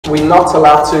we're not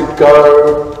allowed to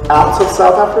go out of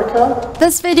South Africa.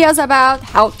 This video is about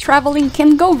how traveling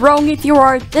can go wrong if you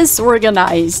are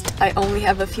disorganized. I only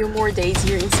have a few more days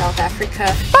here in South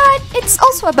Africa. But it's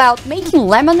also about making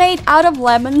lemonade out of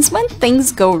lemons when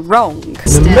things go wrong.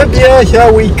 Namibia,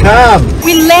 here we come!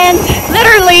 We land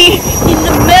literally in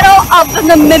the middle of the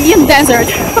Namibian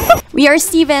Desert. We are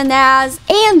Steve and Naz,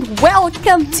 and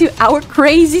welcome to our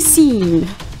crazy scene.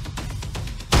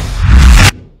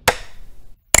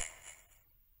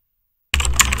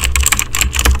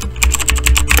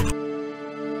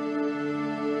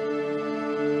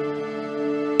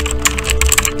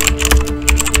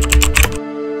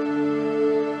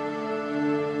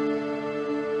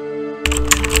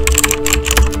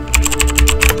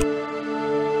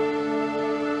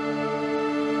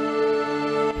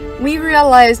 We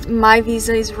realized my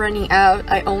visa is running out.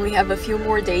 I only have a few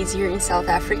more days here in South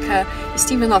Africa.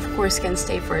 Steven, of course, can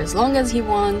stay for as long as he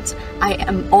wants. I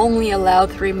am only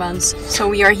allowed 3 months. So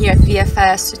we are here at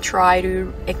VFS to try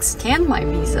to extend my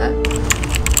visa.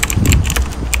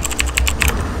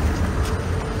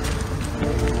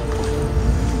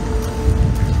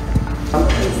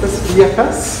 Is this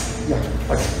VFS? Yeah.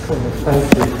 Okay, cool.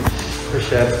 Thank you.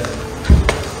 Appreciate it.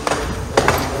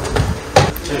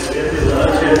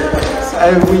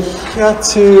 We're here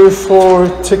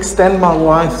to extend my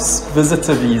wife's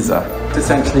visitor visa.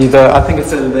 Essentially, I think it's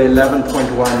the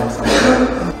 11.1 or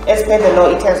something. As per the law,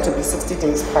 it has to be 60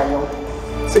 days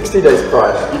prior. 60 days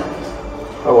prior.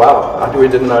 Oh wow, we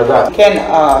didn't know that. You can,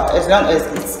 as long as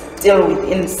it's still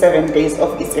within 7 days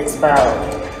of its expiry.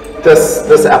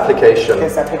 This application.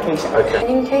 This application.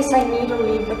 Okay. In case I need to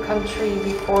leave the country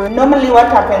before. Normally, what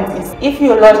happens is if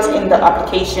you lodge in the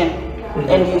application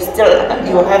and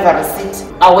you have a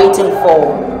receipt awaiting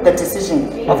for the decision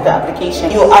of the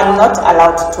application, you are not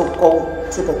allowed to go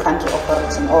to the country of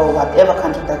origin or whatever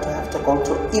country that you have to go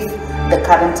to if the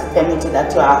current permit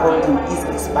that you are holding is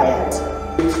expired.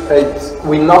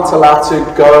 We're not allowed to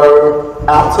go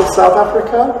out of South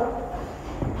Africa?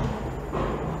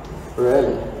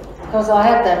 Really? Because I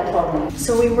had that problem.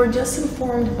 So we were just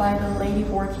informed by the lady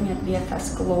working at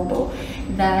VFS Global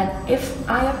that if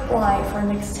I apply for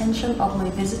an extension of my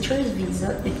visitor's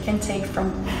visa, it can take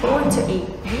from 4 to 8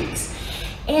 weeks.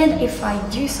 And if I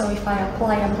do so, if I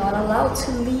apply, I'm not allowed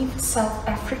to leave South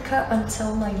Africa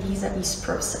until my visa is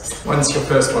processed. Once your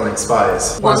first one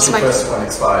expires. Once your my first one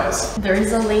expires. There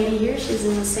is a lady here, she's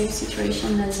in the same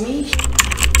situation as me.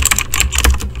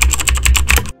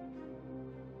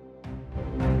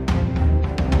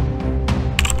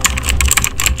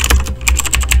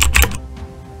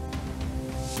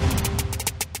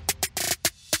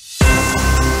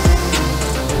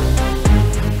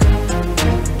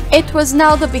 It was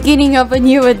now the beginning of a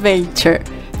new adventure.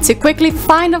 To quickly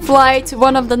find a flight to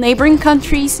one of the neighboring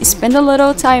countries, spend a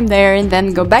little time there, and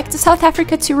then go back to South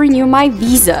Africa to renew my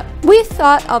visa. We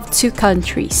thought of 2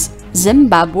 countries,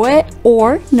 Zimbabwe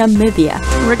or Namibia.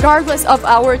 Regardless of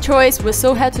our choice, we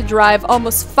still had to drive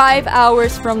almost 5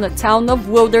 hours from the town of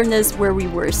Wilderness where we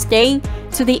were staying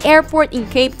to the airport in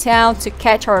Cape Town to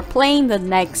catch our plane the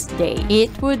next day.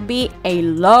 It would be a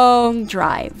long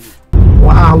drive.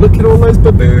 Wow, look at all those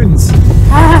baboons.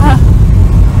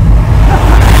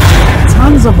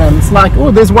 Tons of them. It's like, oh,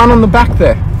 there's one on the back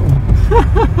there.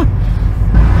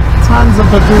 Tons of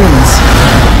baboons.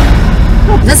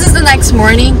 This is the next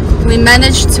morning. We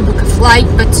managed to book a flight,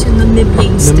 but to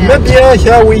Namibia instead. Namibia,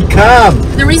 here we come.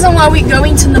 The reason why we're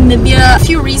going to Namibia, a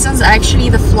few reasons actually.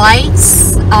 The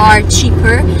flights are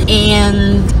cheaper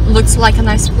and looks like a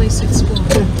nice place to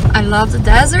explore. I love the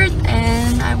desert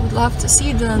and I would love to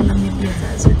see the Namibia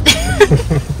Desert.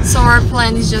 So our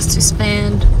plan is just to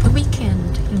spend the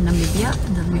weekend in Namibia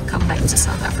and then we come back to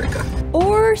South Africa.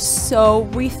 Or so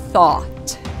we thought.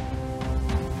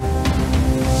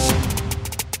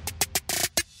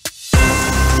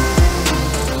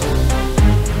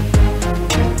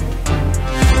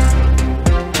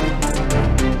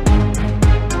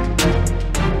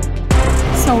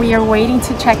 So we are waiting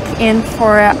to check in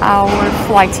for our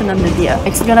flight to Namibia.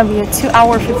 It's gonna be a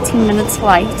 2-hour, 15-minute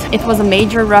flight. It was a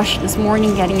major rush this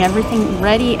morning getting everything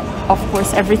ready. Of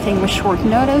course, everything was short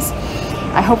notice.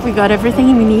 I hope we got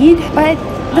everything we need, but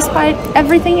despite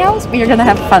everything else, we are gonna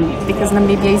have fun because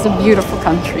Namibia is a beautiful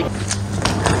country.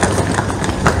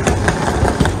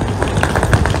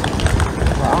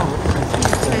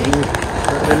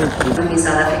 In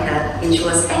South Africa, which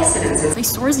was excellent. The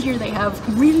stores here, they have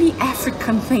really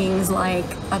African things like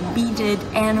beaded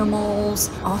animals,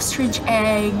 ostrich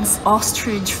eggs,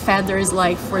 ostrich feathers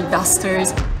like for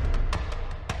dusters.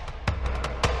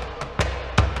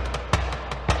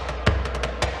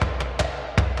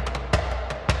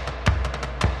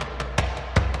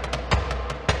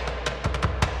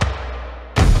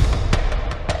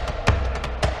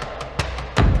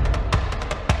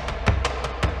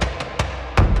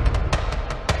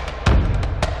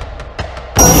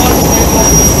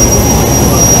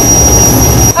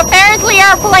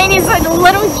 is a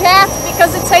little jet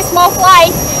because it's a small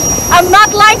flight. I'm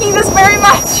not liking this very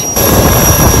much.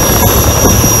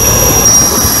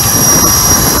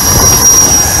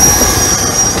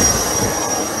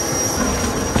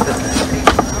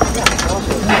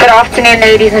 Good afternoon,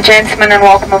 ladies and gentlemen, and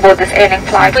welcome aboard this airline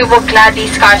flight. We will gladly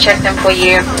sky check them for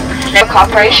you. For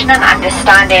cooperation and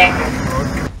understanding.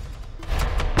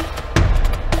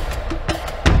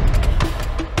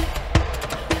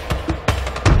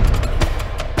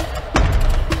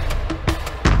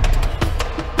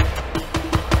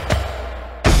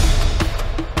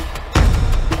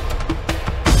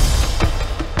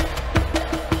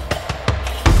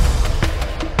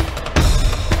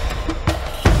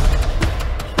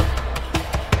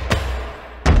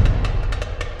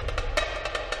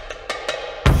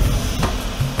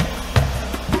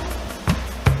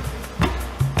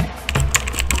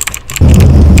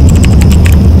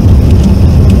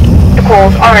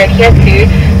 Are adhered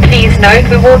to. Please note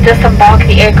we will disembark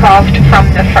the aircraft from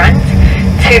the front.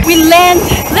 We land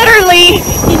literally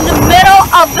in the middle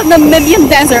of the Namibian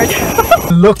desert.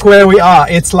 Look where we are.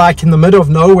 It's like in the middle of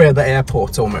nowhere, the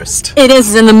airport almost. It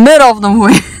is in the middle of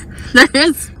nowhere. There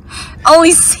is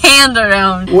only sand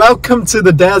around. Welcome to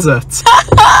the desert.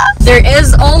 There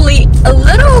is only a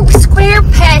little square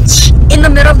patch in the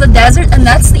middle of the desert, and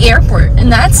that's the airport,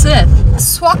 and that's it.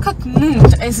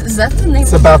 Swakopmund, is that the name?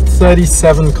 It's about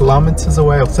 37 kilometers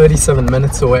away, or 37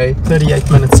 minutes away, 38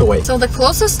 minutes away. So the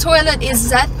closest toilet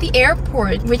is at the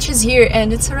airport, which is here,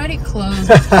 and it's already closed.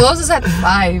 Closes at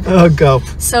 5. Oh god.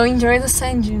 So enjoy the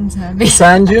sand dunes, Abby.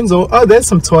 Sand dunes? Oh, there's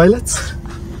some toilets.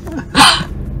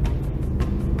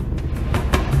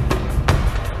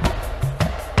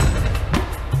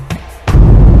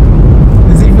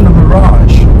 There's even a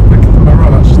mirage. Look at the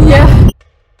mirage. Yeah.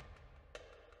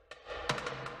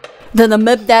 The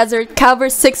Namib Desert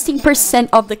covers 16%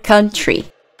 of the country.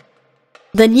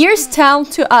 The nearest town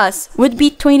to us would be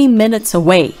 20 minutes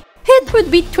away. It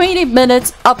would be 20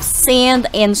 minutes of sand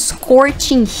and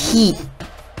scorching heat.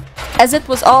 As it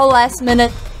was all last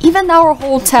minute, even our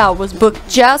hotel was booked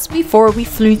just before we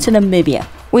flew to Namibia.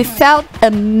 We felt a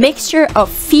mixture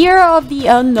of fear of the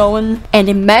unknown and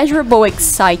immeasurable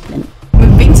excitement.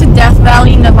 We've been to Death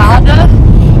Valley, Nevada,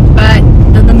 but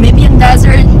the Namibian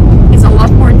desert is a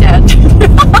lot more dead.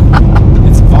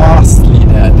 It's vastly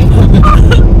dead.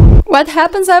 What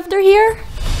happens after here?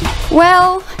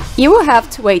 Well, you will have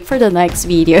to wait for the next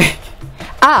video.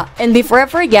 And before I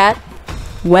forget,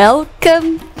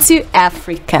 welcome to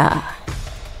Africa.